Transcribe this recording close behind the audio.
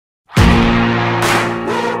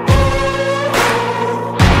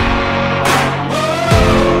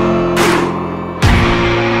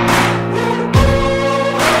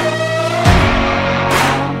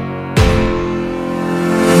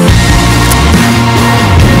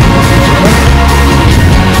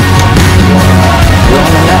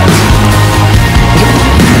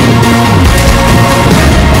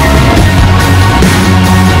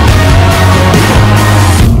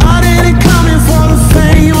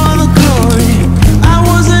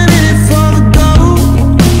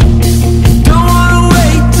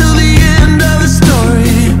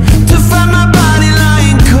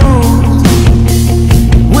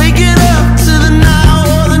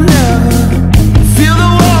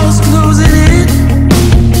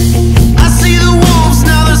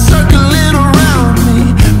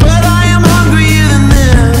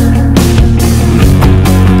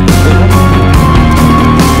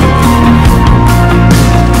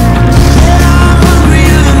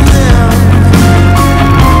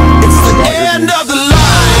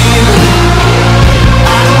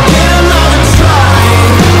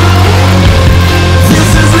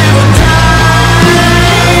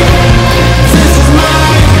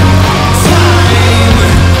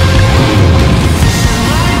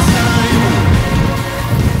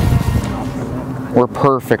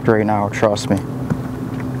perfect right now, trust me.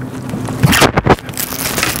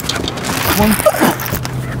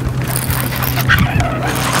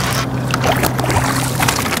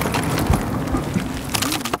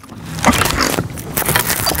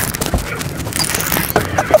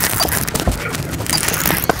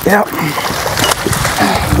 Yep.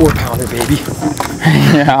 4-pounder, baby.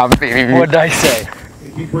 Yeah, baby. What did I say?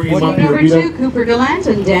 Number 2, Cooper Gallant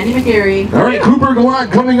and Danny McGarry. All right, Cooper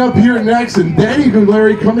Gallant coming up here next, and Danny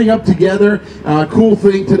McGarry coming up together. Cool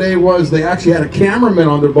thing today was they actually had a cameraman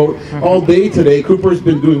on their boat all day today. Cooper's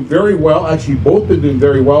been doing very well. Actually, both been doing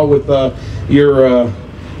very well with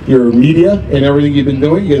your media and everything you've been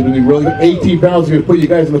doing. You guys have been doing really good. 18 pounds is going to put you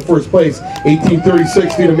guys in the first place.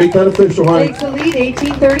 18:36 to make that official, honey. Takes the lead,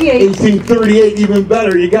 18:38. 18:38, even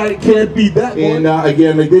better. You can't beat that. And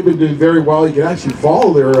again, they've been doing very well. You can actually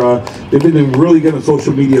follow their. They've been doing really good on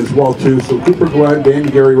social media as well too. So Cooper Gallant, Dan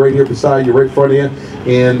McGarry, right here beside you, right in front of you,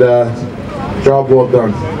 and job well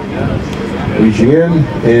done. Reaching in,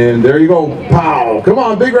 and there you go. Pow! Come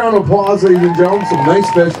on, big round of applause, ladies and gentlemen. Some nice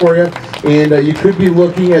fish for you. And you could be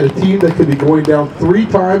looking at a team that could be going down 3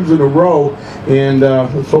 times in a row. And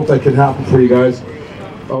let's hope that can happen for you guys.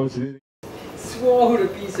 Swallowed a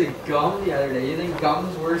piece of gum the other day. You think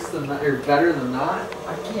gum's worse than that, or better than that?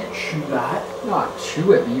 I can't chew that. Not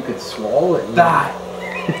chew it, but you could swallow it. That.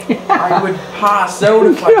 I would pass out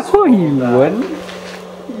if I swallowed you that. Wouldn't.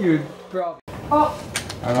 You'd probably. Oh.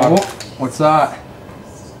 What's that?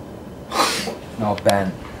 No,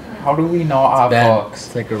 Ben. How do we not have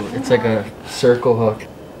hooks? It's like a circle hook.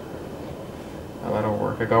 Oh, that'll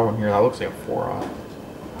work. I got one here. That looks like a 4-aught.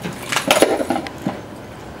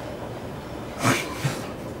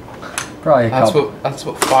 Probably a couple. That's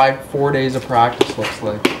what 4 days of practice looks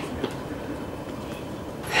like.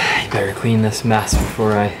 You better clean this mess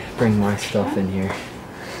before I bring my stuff in here.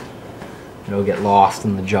 It'll get lost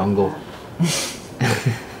in the jungle.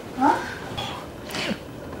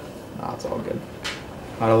 That's all good.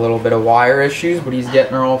 Had a little bit of wire issues, but he's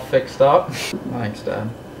getting her all fixed up. Thanks, Dad.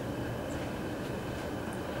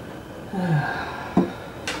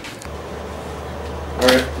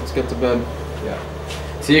 Alright, let's get to bed. Yeah.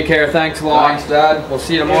 See you, Care. Thanks a lot. Thanks, Dad. We'll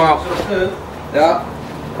see you tomorrow. Yeah.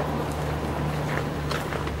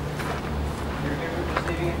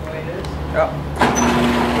 Yeah.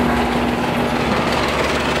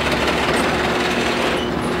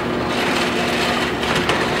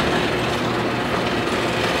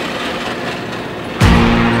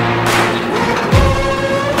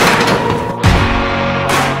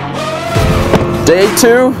 Day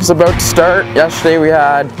 2 is about to start. Yesterday we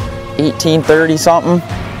had 18:30 something.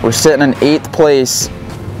 We're sitting in 8th place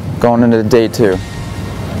going into day 2. We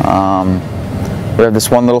have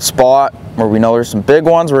this one little spot where we know there's some big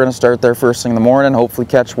ones. We're going to start there first thing in the morning, hopefully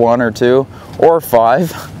catch 1 or 2 or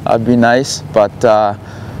 5. That'd be nice, but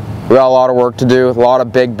we got a lot of work to do, a lot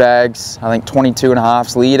of big bags. I think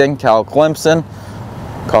 22.5's leading, Cal Clemson.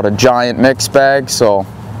 Caught a giant mixed bag, so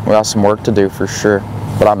we got some work to do for sure.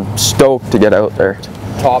 But I'm stoked to get out there.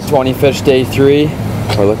 Top 20 fish day 3.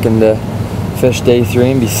 We're looking to fish day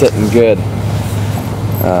 3 and be sitting good.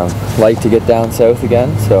 Like to get down south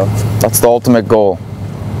again, so that's the ultimate goal.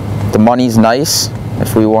 The money's nice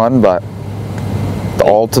if we won, but the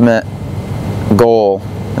ultimate goal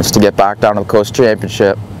is to get back down to the Coast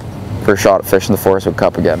Championship for a shot at fishing the Forestwood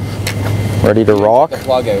Cup again. Ready to rock? The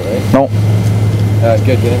plug out, right? Nope.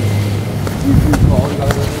 Good, get in.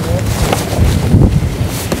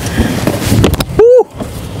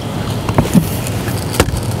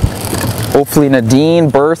 Hopefully Nadine,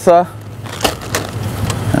 Bertha,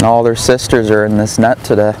 and all their sisters are in this net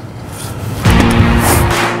today.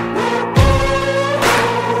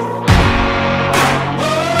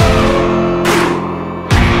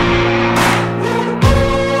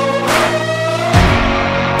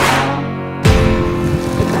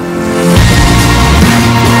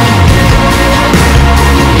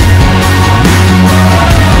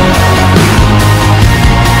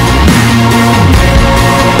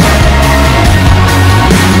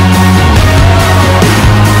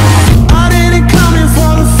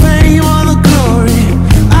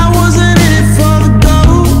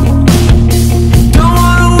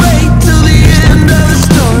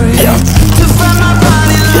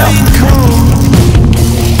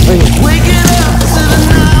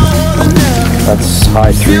 That's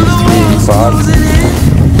high 385.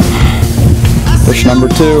 Fish number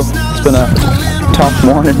 2. It's been a tough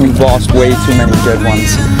morning. We've lost way too many good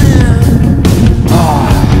ones.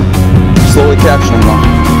 Slowly catching them though.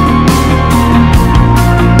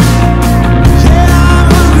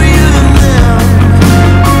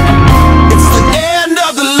 It's the end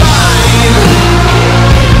of the line.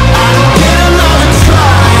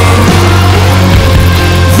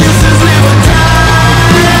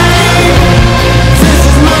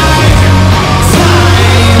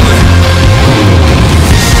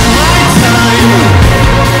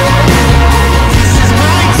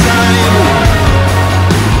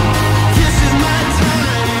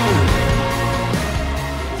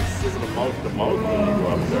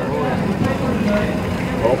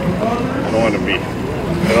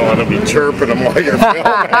 chirping them while you're filming.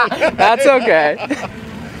 That's okay.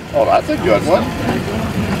 Oh, that's a good one.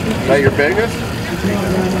 Is that your biggest?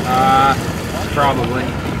 Probably.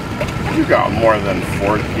 You got more than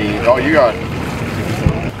 14. Oh, you got...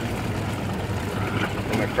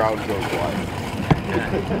 And the crowd goes wild.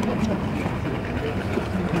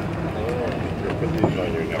 Put these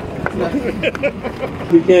on your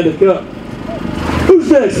network. We can't cup.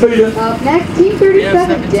 Who's next, Peter? Up next, Team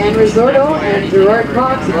 37, Dan Risordo and Gerard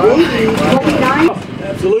Cox, baby 29.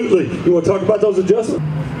 Absolutely. You want to talk about those adjustments?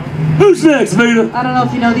 Who's next, Vita? I don't know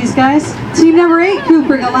if you know these guys. Team number 8,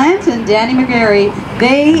 Cooper Gallant and Danny McGarry.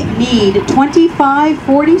 They need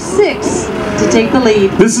 25-46 to take the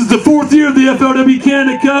lead. This is the 4th year of the FLW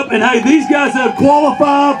Canada Cup, and hey, these guys have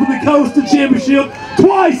qualified for the Coastal Championship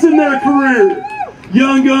twice in their career.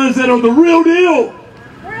 Young guns that are the real deal.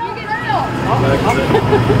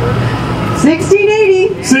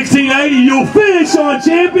 1680. 1680, you'll fish on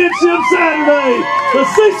Championship Saturday.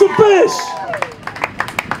 Let's see some fish.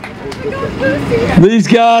 These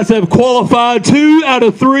guys have qualified 2 out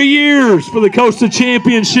of 3 years for the Coastal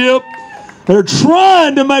Championship. They're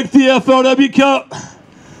trying to make the FLW Cup.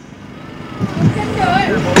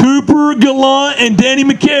 Cooper, Gallant, and Danny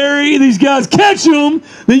McCary. These guys catch them.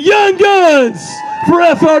 The young guns for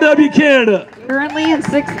FLW Canada. Currently in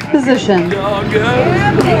 6th position. Good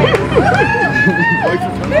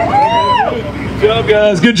job,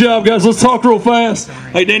 guys. Good job, guys. Let's talk real fast.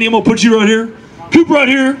 Hey, Danny, I'm going to put you right here. Cooper right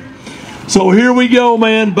here. So here we go,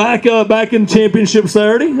 man. Back in Championship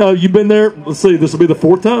Saturday. You've been there. Let's see. This will be the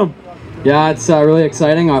 4th time. Yeah, it's really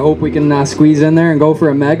exciting. I hope we can squeeze in there and go for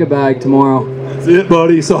a mega bag tomorrow. That's it,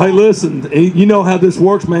 buddy. So, hey, listen. You know how this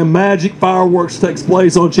works, man. Magic fireworks takes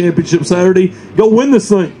place on Championship Saturday. Go win this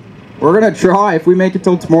thing. We're gonna try. If we make it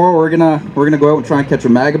till tomorrow, we're gonna go out and try and catch a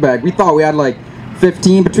mega bag. We thought we had like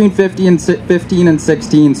 15 and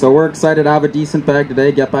 16, so we're excited to have a decent bag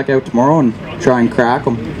today. Get back out tomorrow and try and crack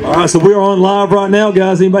them. All right, so we're on live right now,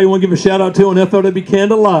 guys. Anybody want to give a shout out to on FLW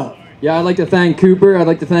Canada Live? Yeah, I'd like to thank Cooper. I'd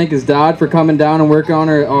like to thank his dad for coming down and working on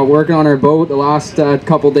our boat the last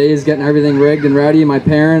couple days, getting everything rigged and ready. My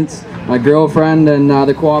parents, my girlfriend, and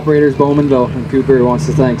the cooperators, Bowmanville. And Cooper wants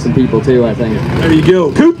to thank some people too, I think. There you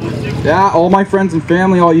go, Coop. Yeah, all my friends and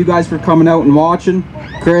family, all you guys for coming out and watching.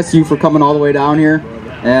 Chris, you for coming all the way down here.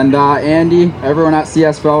 And Andy, everyone at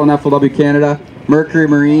CSFL and FLW Canada, Mercury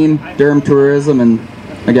Marine, Durham Tourism, and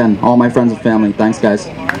again, all my friends and family. Thanks, guys.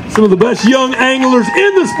 Some of the best young anglers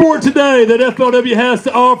in the sport today that FLW has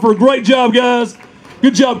to offer. Great job, guys.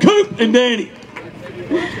 Good job, Coop and Danny.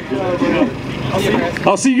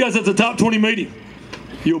 I'll see you guys at the top 20 meeting.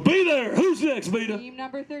 You'll be there. Who's next, Vita? Team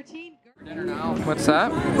number 13. Dinner now. What's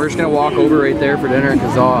that? We're just gonna walk over right there for dinner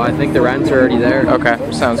because I think the rents are already there. Okay,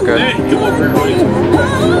 sounds good. Hey, come over here, buddy.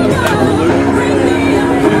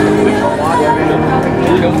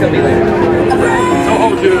 Don't tell me later.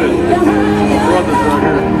 Oh, good. Brothers right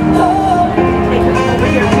here.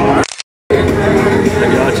 I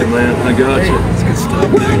got you, man. I got you. It's good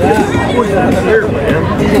stuff, dude. Always out there,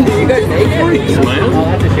 man. You guys make it? Freaks, man. Oh,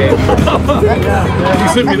 that's a shame. You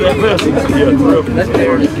sent me that message. Yeah, terrific. That's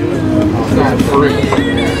fair.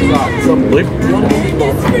 It's unbelievable.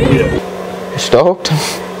 Yeah. Stoked.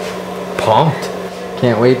 Pumped.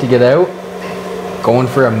 Can't wait to get out. Going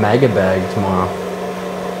for a mega bag tomorrow.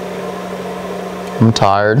 I'm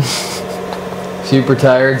tired. Super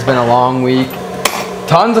tired. It's been a long week.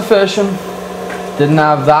 Tons of fishing. Didn't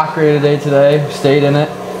have that great a day today. Stayed in it.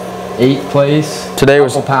 8th place. Today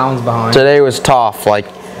was couple pounds behind. Today was tough. Like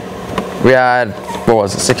we had, what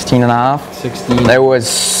was it, 16 and a half? 16. It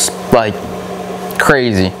was like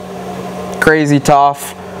crazy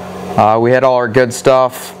tough. We had all our good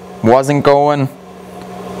stuff. Wasn't going.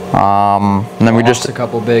 And then we just a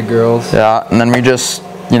couple big girls. Yeah, and then we just,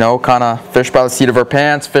 you know, kind of fished by the seat of our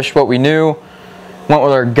pants, fished what we knew, went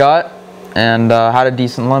with our gut, and had a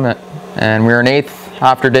decent limit. And we were in 8th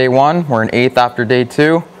after day 1. We're in 8th after day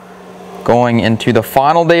 2. Going into the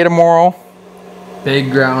final day tomorrow.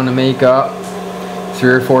 Big ground to make up.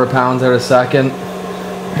 3 or 4 pounds out of second.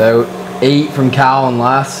 About 8 from Cal and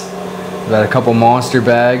Les. We've had a couple monster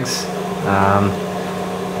bags.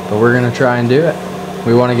 But we're going to try and do it.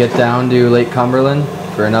 We want to get down to Lake Cumberland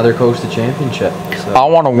for another Coastal Championship. So, I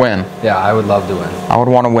want to win. yeah, I would love to win. I would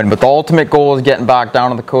want to win, but the ultimate goal is getting back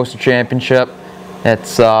down to the Coastal Championship.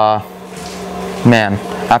 It's, man,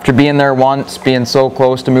 after being there once, being so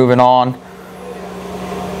close to moving on,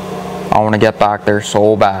 I want to get back there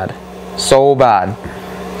so bad. So bad.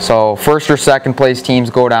 So 1st or 2nd place teams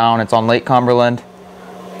go down. It's on Lake Cumberland,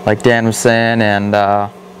 like Dan was saying, and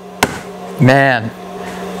man,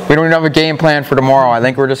 we don't even have a game plan for tomorrow. I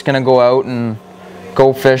think we're just going to go out and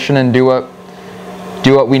go fishing and do what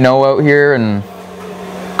we know out here and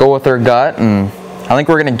go with our gut. And I think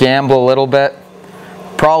we're gonna gamble a little bit.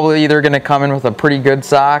 Probably either gonna come in with a pretty good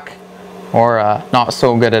sack or not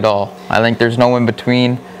so good at all. I think there's no in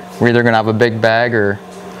between. We're either gonna have a big bag or...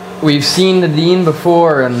 We've seen Nadine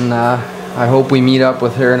before, and I hope we meet up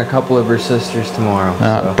with her and a couple of her sisters tomorrow.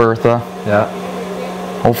 So. Bertha. Yeah.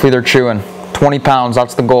 Hopefully they're chewing. 20 pounds,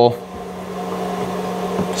 that's the goal.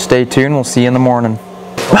 Stay tuned, we'll see you in the morning.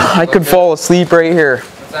 I could fall asleep right here.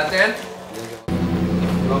 What's that, Dan?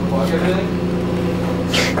 You want to plug everything?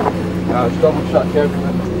 It's double shot Kevin.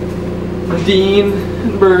 Nadine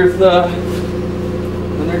and Bertha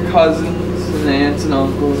and their cousins and aunts and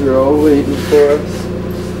uncles are all waiting for us.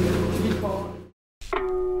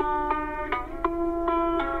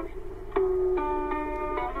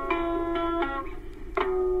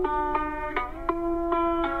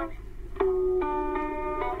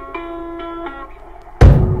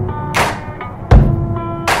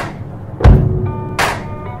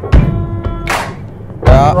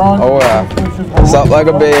 Oh yeah. Sup like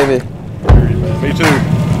a baby. Me too.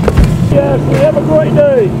 Yes, we have a great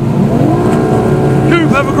day. Coop,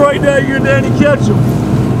 have a great day. You're Danny Ketchum.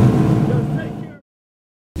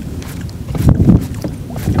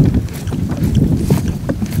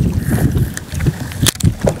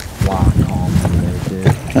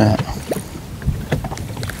 Yeah.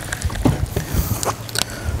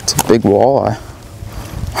 It's a big walleye.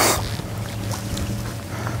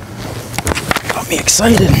 Got me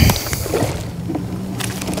excited.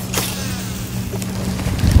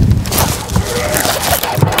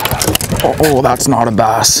 Oh, that's not a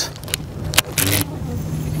bass.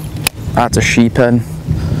 That's a sheephead.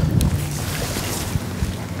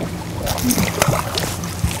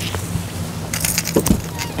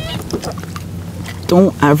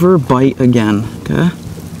 Don't ever bite again, okay?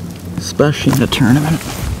 Especially in a tournament.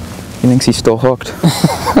 He thinks he's still hooked.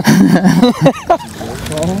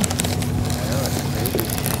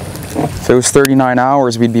 If it was 39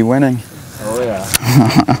 hours, we'd be winning. Oh yeah.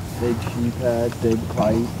 Big sheephead, big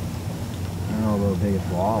pike. I don't know about the biggest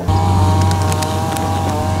walleye.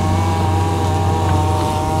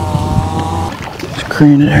 Just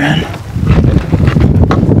crane it in.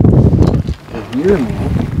 Here, man.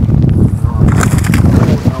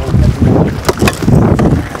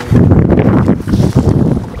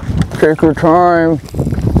 Take your time.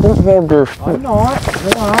 Don't hold this. I'm not.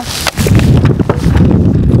 Relax.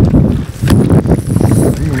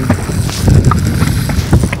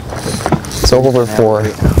 It's over 4.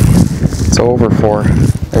 It's over 4,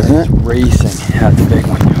 isn't it? Racing. That's a big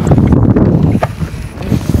one.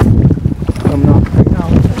 I'm not right now.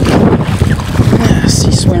 Yes,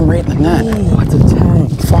 he swam right in the net. Oh, that's a tank.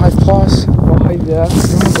 5 plus. 5, yeah.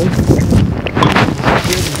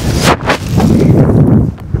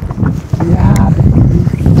 Yeah, baby.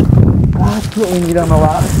 That's what we need on the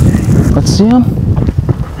last day. Let's see him.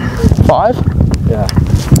 5? Yeah.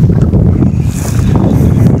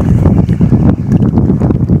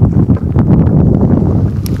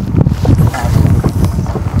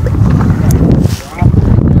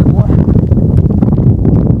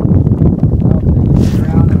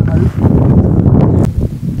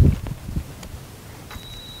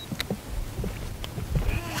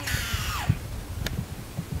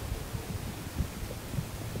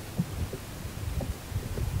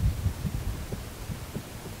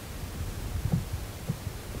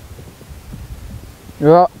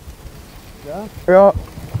 Yeah. Yeah? Yeah.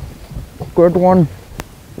 Good one.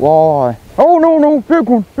 Walleye. Oh, no, no. Big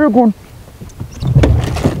one. Big one.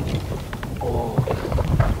 Oh.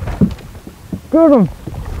 Get him.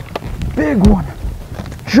 Big one.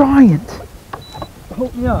 Giant.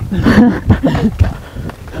 Help me up. My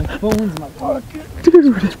phone's in my pocket.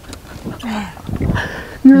 Dude.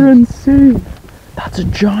 You're insane. That's a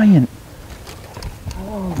giant.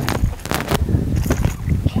 Oh.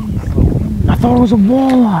 I thought it was a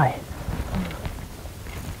walleye.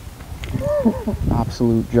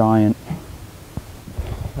 Absolute giant.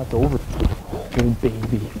 That's over. Good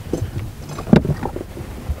baby.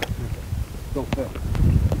 Go fish.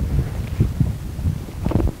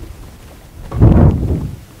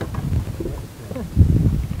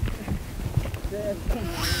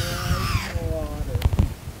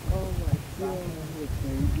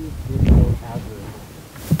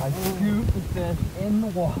 I scooped the fish in the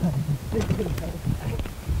water.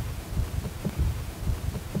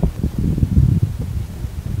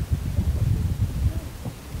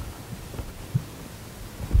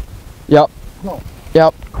 Yep. No.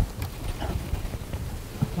 Yep.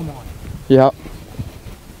 Come on. Yep.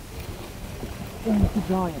 Oh, it's a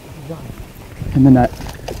giant. It's a giant. In the net.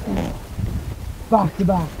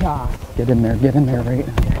 back-to-back cast. Get in there, right?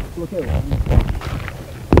 Look at that.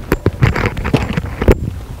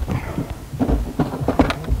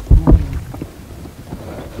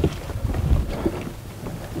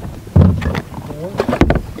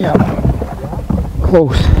 Yeah.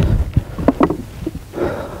 Close.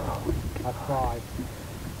 That's 5.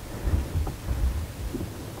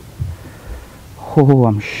 Oh,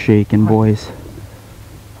 I'm shaking, boys.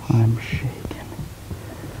 I'm shaking.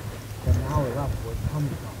 And now we're up. Where it's coming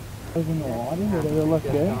from. Doesn't the water? Or does it look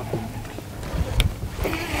good?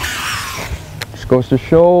 Just goes to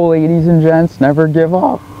show, ladies and gents, never give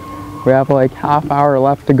up. We have like half hour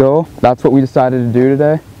left to go. That's what we decided to do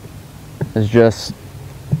today. Is just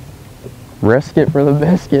risk it for the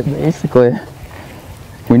biscuit, basically.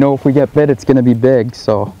 We know if we get bit, it's gonna be big,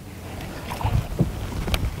 so.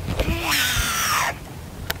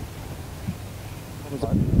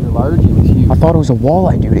 I thought it was a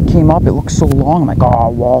walleye, dude. It came up, it looked so long. I'm like,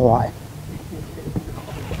 oh, walleye.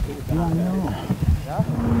 Yeah, I know.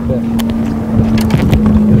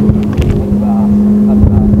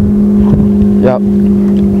 Yep.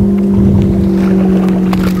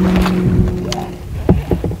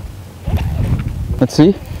 Let's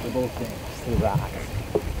see. They're both things. They're rats.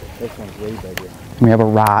 This one's way bigger. We have a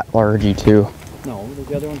rat largie too. No,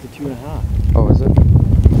 the other one's a 2.5. Oh, is it?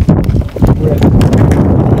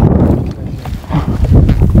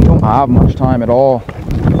 We don't have much time at all.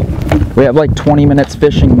 We have like 20 minutes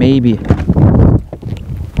fishing, maybe.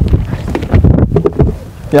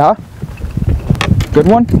 Yeah? Good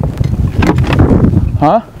one?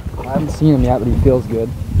 Huh? I haven't seen him yet, but he feels good.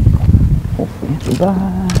 Oh, fancy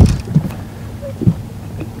bass.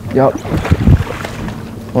 Yep.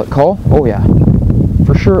 Will it call? Oh yeah.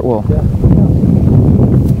 For sure it will. Yeah.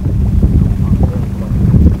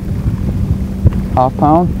 Half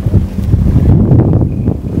pound.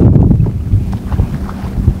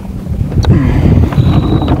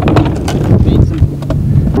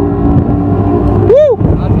 Woo!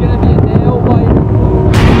 That's gonna be a nail biter.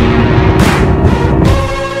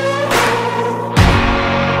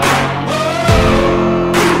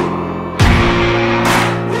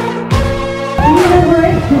 Number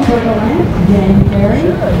 8, Cooper Gallant, January.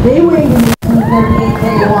 They weighed in 1838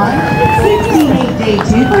 day 1, 16.8 day 2,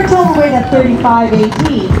 for a total weight of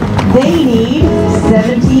 35.18. They need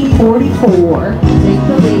 17.44. Take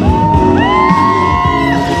the lead.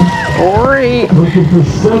 Looking for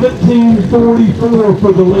 17.44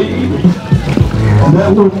 for the lead. And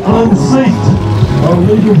that one unseat. Our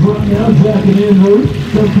leaders right now, Jack and Andrew,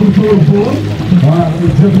 17.44. All right,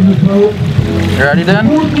 we're jumping the boat. You ready, Dan?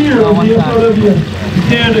 4th year of the FLW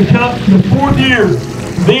Canada Cup, the 4th year.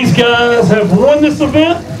 These guys have won this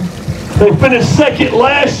event. They finished 2nd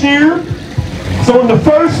last year. So in the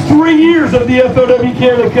first 3 years of the FLW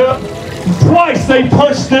Canada Cup, twice they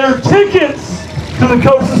punched their tickets to the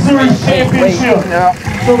Coastal Series Championship.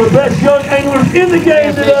 So the best young anglers in the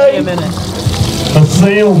game today. Let's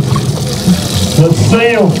see them. Let's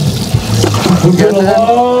see them. We've got a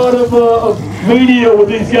lot of media with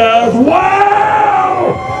these guys.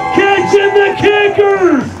 Wow! Catching the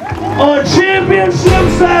kickers on Championship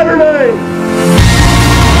Saturday.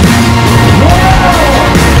 Wow!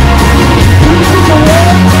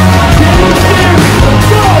 Let's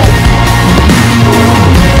go!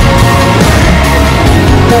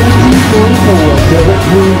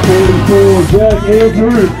 17.44. Jack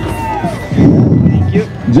Andrew. Thank you.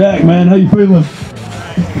 Jack, man, how you feeling?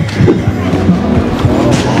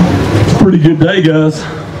 It's a pretty good day, guys.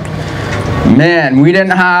 Man, we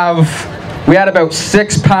had about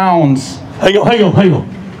 6 pounds. Hang on.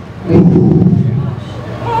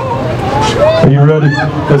 Are you ready?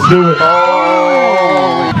 Let's do it.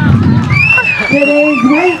 Today's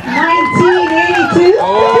weight, 1982.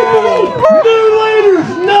 New leaders,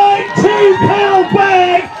 19-pound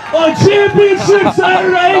bag on Championship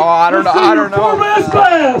Saturday. Oh, I don't know. For Bass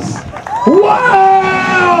Bass.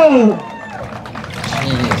 Wow!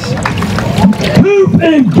 Coop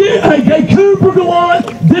and Cooper Gallant,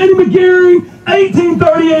 Danny McGarry,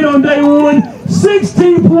 1838 on day 1,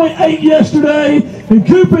 16.8 yesterday, and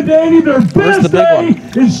Coop and Danny, their best day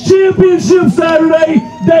is Championship Saturday,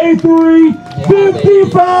 day 3,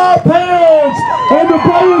 55 pounds, and the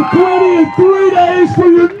playing 20 in 3 days for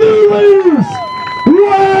your new leaders.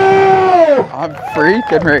 Wow! I'm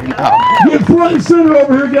freaking right now. Get front and center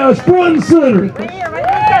over here, guys. Front and center.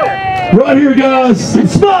 Right here, guys. And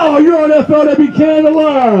smile. You're on FLW Canada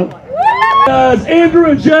Live. Guys, Andrew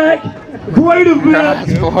and Jack, great event.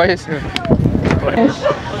 Congrats, boys.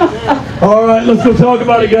 All right, let's go talk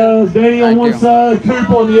about it, guys. Danny on one side, Coop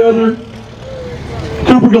on the other.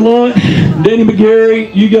 Cooper Gallant, Danny McGarry.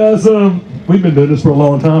 You guys, We've been doing this for a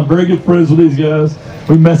long time. Very good friends with these guys.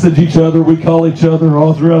 We message each other. We call each other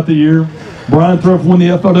all throughout the year. Brian Thrift won the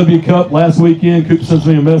FLW Cup last weekend. Coop sends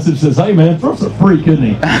me a message, says, hey, man, Thrift's a freak, isn't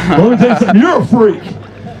he? Well, let me tell you something. You're a freak.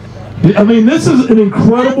 I mean, this is an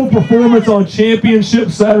incredible performance on Championship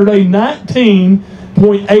Saturday,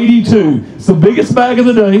 19.82. It's the biggest bag of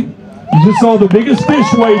the day. You just saw the biggest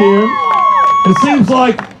fish weighed in. It seems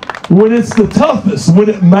like when it's the toughest, when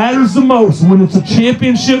it matters the most, when it's a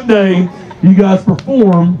championship day, you guys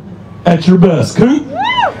perform at your best. Coop?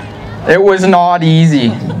 It was not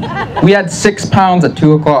easy. We had 6 pounds at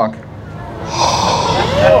 2 o'clock.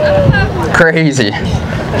 Crazy.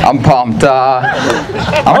 I'm pumped.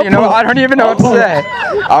 I don't even know what to say.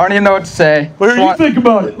 I don't even know what to say. What do you think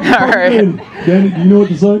about it? All right. Danny, do you know what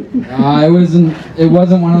to say? It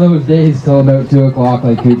wasn't one of those days till about 2 o'clock,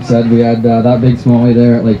 like Coop said. We had that big smallie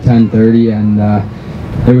there at like 10:30, and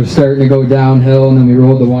it was starting to go downhill, and then we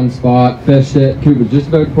rolled to one spot, fished it. Coop was just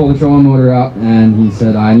about to pull the trolling motor up, and he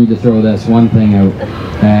said, I need to throw this one thing out.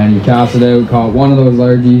 And he cast it out, caught one of those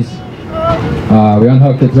largies. We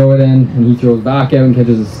unhooked it, throw it in, and he throws back out and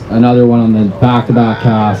catches another one on the back-to-back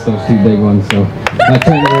cast, those 2 big ones. So I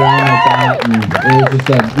turned it around like that, and it was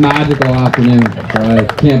just a magical afternoon. So I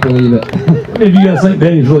can't believe it. If you guys think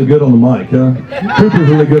Danny's really good on the mic, huh? Cooper's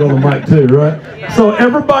really good on the mic too, right? So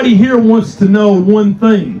everybody here wants to know one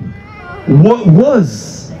thing. What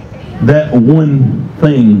was that one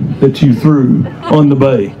thing that you threw on the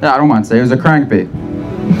bay? Yeah, I don't mind saying it was a crankbait.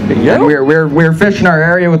 Yeah. We're fishing our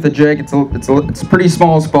area with the jig. It's a pretty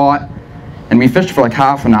small spot, and we fished for like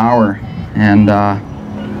half an hour. And I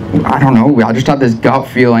don't know. I just had this gut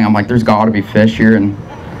feeling. I'm like, there's got to be fish here, and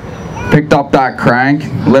picked up that crank.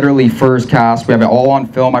 Literally first cast. We have it all on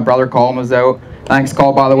film. My brother Colin was out. Thanks,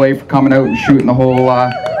 Colin, by the way, for coming out and shooting the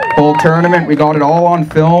whole tournament. We got it all on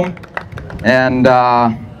film, and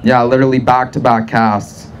yeah, literally back-to-back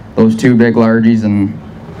casts. Those 2 big largies, and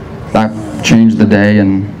that changed the day,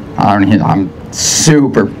 and I'm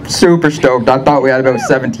super stoked. I thought we had about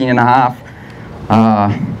 17 and a half.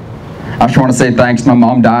 I just want to say thanks to my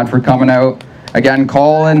mom, dad for coming out. Again,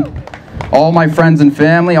 Colin, all my friends and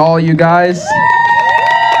family, all you guys.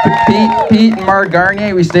 Pete and Mark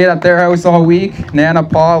Garnier, we stayed at their house all week. Nana,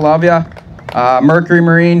 Paul, love ya. Mercury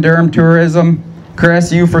Marine, Durham Tourism.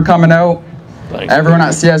 Chris, you for coming out. Thanks. Everyone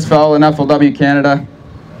at CSFL and FLW Canada.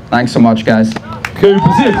 Thanks so much, guys. Coop,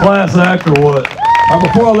 is he a class act or what?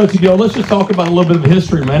 Before I let you go, let's just talk about a little bit of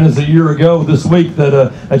history, man. It's a year ago this week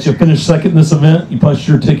that you finished second in this event. You punched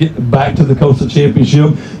your ticket back to the Coastal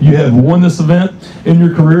Championship. You have won this event in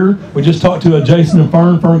your career. We just talked to Jason and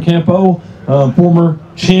Fern Campo, former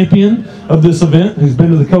champion of this event, who's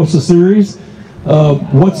been to the Coastal Series.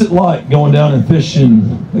 What's it like going down and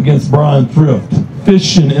fishing against Brian Thrift,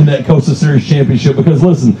 fishing in that Coastal Series Championship? Because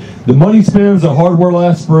listen, the money spends, the hardware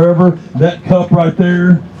lasts forever. That cup right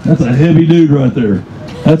there, that's a heavy dude right there.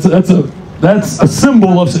 That's a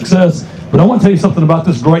symbol of success. But I want to tell you something about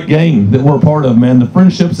this great game that we're a part of, man. The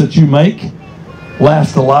friendships that you make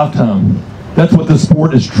last a lifetime. That's what this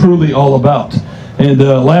sport is truly all about. And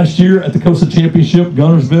last year at the Coastal Championship,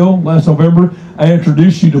 Gunnersville, last November, I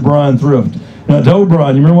introduced you to Brian Thrift. And I told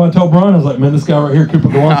Brian, you remember what I told Brian? I was like, man, this guy right here, Cooper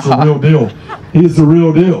Gallant's the real deal. He's the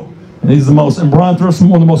real deal. And he's the most, and Brian Thrift's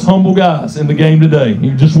one of the most humble guys in the game today.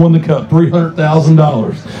 He just won the cup,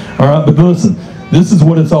 $300,000. All right, but listen, this is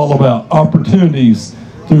what it's all about, opportunities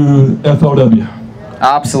through FLW.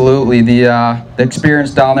 Absolutely, the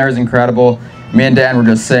experience down there is incredible. Me and Dan were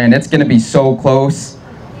just saying, it's gonna be so close.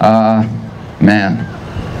 Man,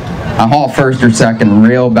 I haul first or second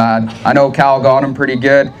real bad. I know Cal got him pretty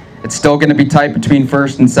good. It's still going to be tight between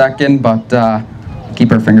first and second, but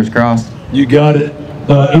keep our fingers crossed. You got it.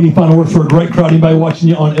 Any final words for a great crowd? Anybody watching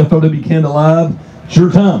you on FLW Canada Live? It's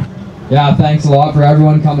your time. Yeah, thanks a lot for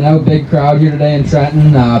everyone coming out. Big crowd here today in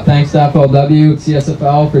Trenton. Thanks to FLW,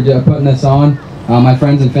 CSFL for putting this on. My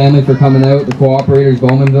friends and family for coming out, the cooperators,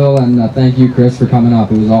 Bowmanville, and thank you, Chris, for coming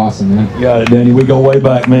up. It was awesome, man. You got it, Danny. We go way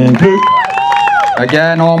back, man.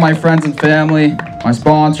 Again, all my friends and family, my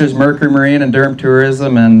sponsors, Mercury Marine and Durham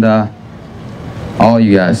Tourism, and all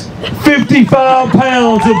you guys. 55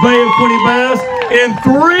 pounds of Bay of Quinte bass in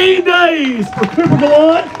 3 days for Cooper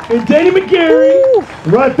Gallant and Danny McGarry.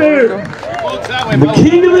 Right there. The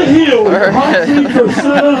king of the hill. Hot seats are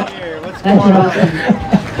set up.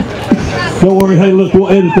 Don't worry, hey, look, we'll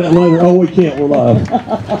edit that later. Oh, we can't, we're live.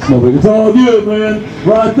 It's all good, man.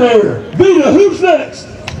 Right there. Vita, who's next?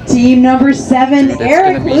 Team number 7,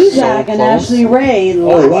 Eric Luzak and Ashley Ray.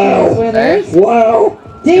 Oh, wow. Winners. Wow.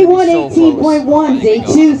 Day 1, 18.1. Day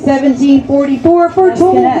 2, 17.44 for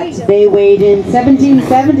total weight. They weighed in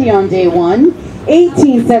 17.70 on day 1.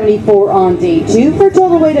 1874 on day 2 for a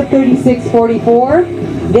total weight of 3644.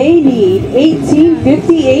 They need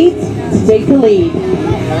 1858 to take the lead.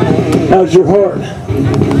 How's your heart?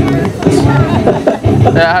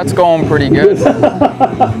 Yeah, it's going pretty good.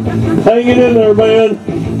 Hanging in there, man.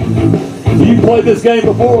 You've played this game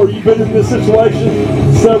before. You've been in this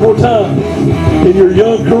situation several times in your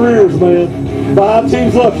young careers, man. 5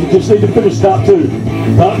 teams left. You just need to finish top 2.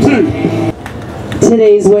 Top 2.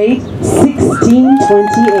 Today's weight,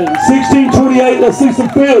 1628. 1628. Let's see some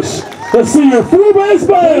fish. Let's see your 4-bass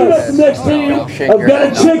bass. The next team, I've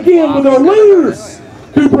got to check in with our leaders,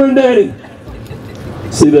 Cooper and Danny.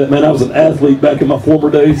 See that, man? I was an athlete back in my former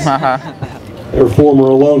days. They were former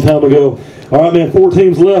a long time ago. All right, man, 4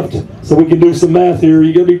 teams left, so we can do some math here.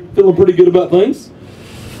 You going to be feeling pretty good about things?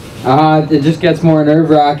 It just gets more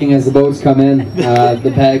nerve-wracking as the boats come in.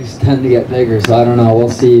 The pegs tend to get bigger, so I don't know. We'll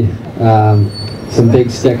see some big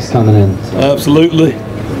sticks coming in. So. Absolutely.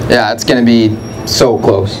 Yeah, it's going to be so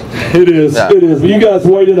close. It is. Yeah. It is. But you guys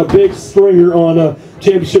weighed in a big stringer on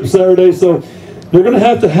Championship Saturday, so they're going to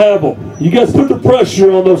have them. You guys put the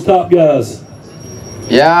pressure on those top guys.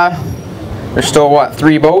 Yeah. There's still, what,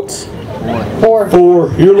 3 boats? 4.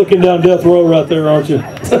 4. You're looking down death row right there, aren't you?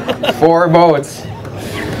 4 boats.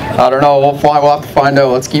 I don't know. We'll have to find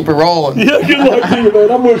out. Let's keep it rolling. Yeah, good luck to you,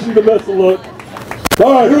 man. I'm wishing you the best of luck.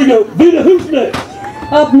 All right, here we go. Vita, who's next?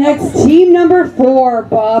 Up next, team number 4,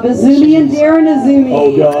 Bob Azumi and Darren Azumi.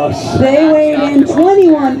 Oh, gosh. They weighed in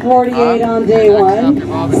 2148 on day 1,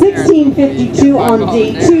 1652 on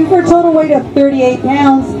day 2 for a total weight of 38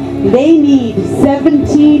 pounds. They need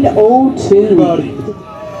 1702. Buddy.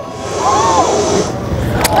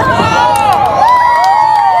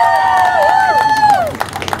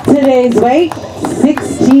 Today's weight,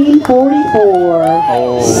 1644.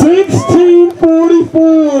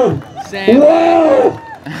 1644. Wow.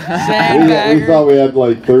 We thought we had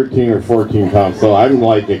like 13 or 14 pounds, so I'm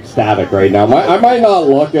like ecstatic right now. I might not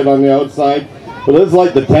look it on the outside, but this is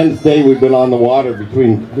like the 10th day we've been on the water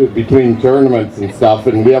between tournaments and stuff,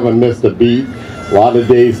 and we haven't missed a beat. A lot of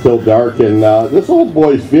days still dark, and this old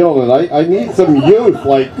boy's feeling it. I need some youth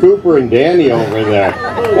like Cooper and Danny over there.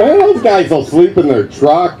 And those guys will sleep in their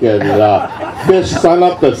truck and fish sun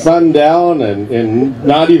up to sundown and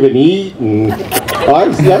not even eat. And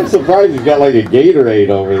I'm surprised he's got like a Gatorade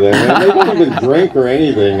over there. Man, they don't even drink or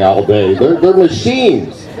anything all day. They're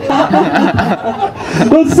machines.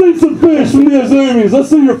 Let's see some fish from the Azumis. Let's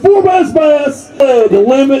see your 4-bass bass. The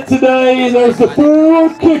limit today. There's the 4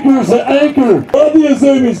 kickers, the anchor of the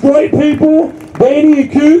Azumis. Great people. Danny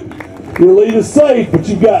and Coop, your lead is safe, but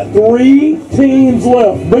you've got 3 teams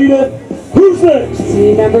left. Vita, who's next?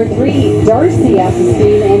 Team number 3, Darcy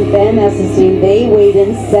Assenstein and Ben Assenstein. They weighed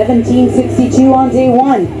in 1762 on day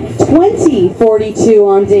 1, 2042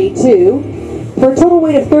 on day 2. For a total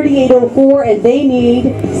weight of 3804, and they need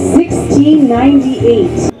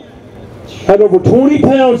 1698. Had over 20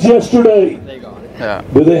 pounds yesterday. They got it. Yeah.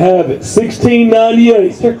 Do they have it?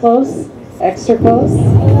 1698. Extra close. Extra close.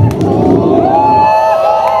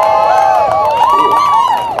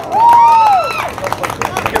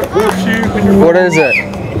 What is it?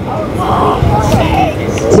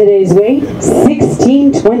 Today's weight,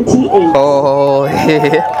 1628. Oh,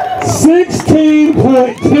 yeah.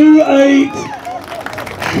 16.28.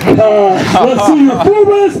 Let's see your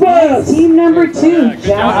 4-bass bass. Team number 2,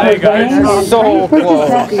 Jasper Van and So Frank close.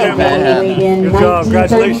 Percisetti. They weighed in Good job.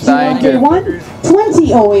 1932 on Thank day you. 1,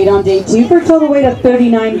 2008 on day 2 for a total weight of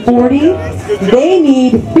 3940. They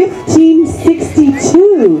need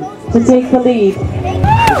 1562 to take the lead.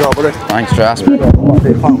 Thanks, Jasper.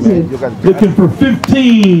 Looking for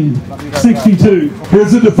 1562.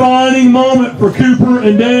 Here's a defining moment for Cooper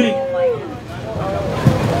and Danny.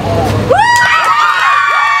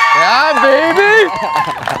 Yeah, baby!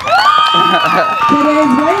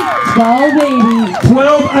 Today's weight, 1280.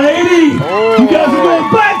 1280. You guys are going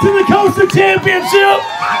back to the Coastal Championship.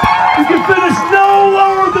 You can finish no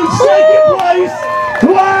lower than 2nd place.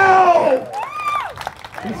 Wow!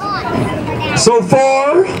 So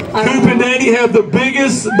far, Coop and Danny have the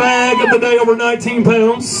biggest bag of the day, over 19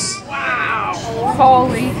 pounds. Wow.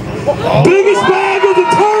 Holy. Biggest bag of the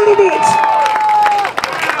tournament.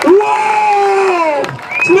 Wow!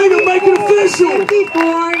 We're going to make it official.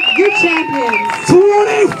 54, you're champions.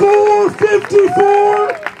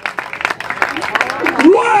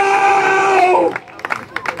 24-54. Wow!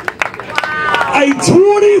 A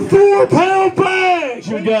 24-pound bag.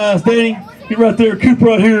 You guys, Danny, get right there. Coop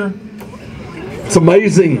right here. It's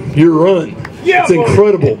amazing, your run. Yeah, it's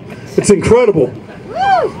incredible. It's incredible.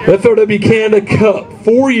 FLW Canada Cup,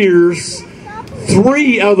 4 years,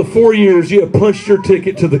 3 out of the 4 years you have punched your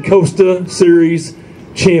ticket to the Costa Series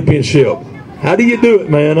Championship. How do you do it,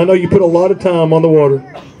 man? I know you put a lot of time on the water.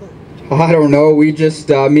 I don't know. We just,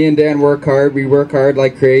 me and Dan work hard. We work hard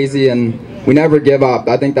like crazy, and we never give up.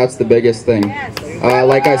 I think that's the biggest thing.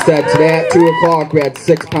 Like I said, today at 2 o'clock, we had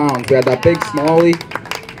 6 pounds. We had that big smallie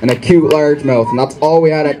and a cute largemouth, and that's all we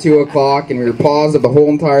had at 2 o'clock, and we were positive the whole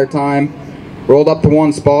entire time. Rolled up to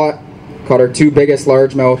one spot, caught our 2 biggest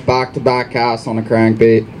largemouth back-to-back casts on a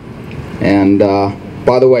crankbait. And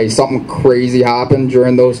by the way, something crazy happened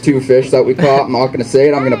during those 2 fish that we caught. I'm not going to say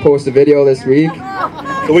it. I'm going to post a video this week.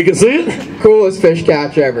 So we can see it? Coolest fish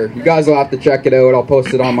catch ever. You guys will have to check it out. I'll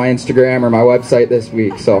post it on my Instagram or my website this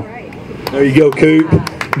week. So there you go, Coop.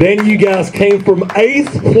 Then you guys came from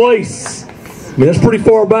 8th place. I mean, that's pretty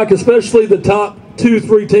far back, especially the top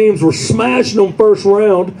 2-3 teams were smashing them first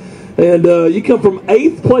round. And you come from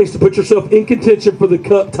 8th place to put yourself in contention for the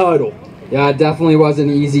Cup title. yeah, it definitely wasn't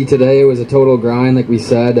easy today. It was a total grind, like we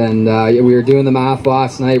said, and we were doing the math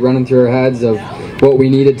last night, running through our heads of what we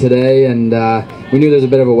needed today, and we knew there's a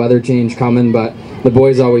bit of a weather change coming, but the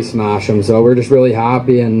boys always smash them, so we're just really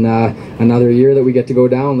happy, and another year that we get to go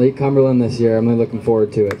down Lake Cumberland this year. I'm really looking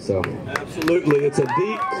forward to it. So absolutely, it's a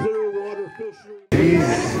deep, clear water fishery.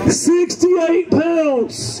 68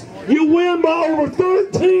 pounds. You win by over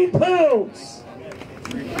 13 pounds.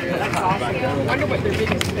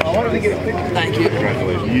 Thank you.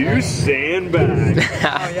 Congratulations. You sandbag.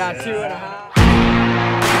 Oh yeah, 2.5.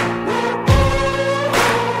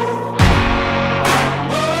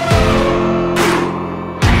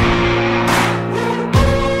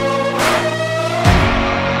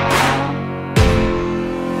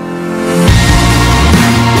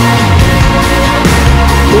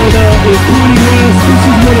 Including West, this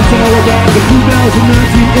is what it's all about, the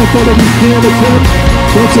 2019 FLW Championship.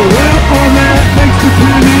 That's a wrap on that. Thanks for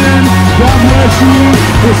tuning in. God bless you.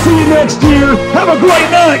 We'll see you next year. Have a great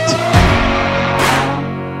night.